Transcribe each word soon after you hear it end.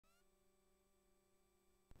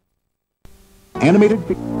animated...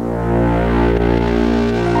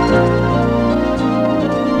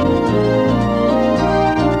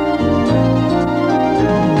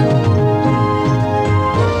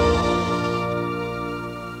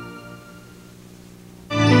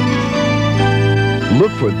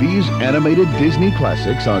 Look for these animated Disney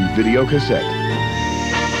classics on video cassette.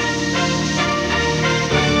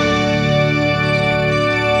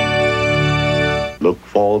 Look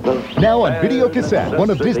for the... Now on video cassette, one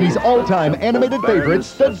of Disney's all-time animated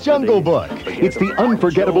favorites, The Jungle Book. It's the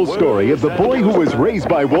unforgettable story of the boy who was raised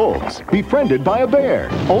by wolves, befriended by a bear,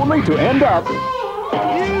 only to end up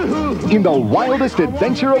in the wildest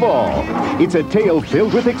adventure of all. It's a tale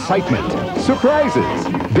filled with excitement, surprises,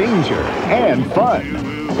 danger, and fun.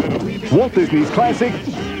 Walt Disney's classic,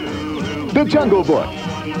 The Jungle Book.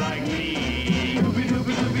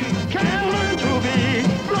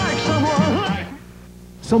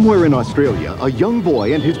 Somewhere in Australia, a young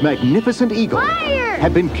boy and his magnificent eagle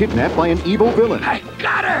had been kidnapped by an evil villain. I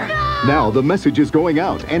got her! Now the message is going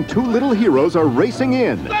out, and two little heroes are racing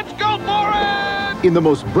in. Let's go for it! In the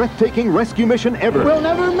most breathtaking rescue mission ever. We'll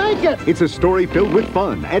never make it! It's a story filled with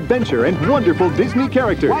fun, adventure, and wonderful Disney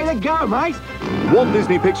characters. Way to go, mate! Walt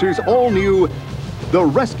Disney Pictures' all-new The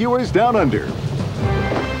Rescuers Down Under.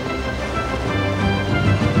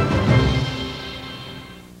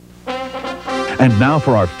 And now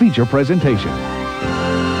for our feature presentation.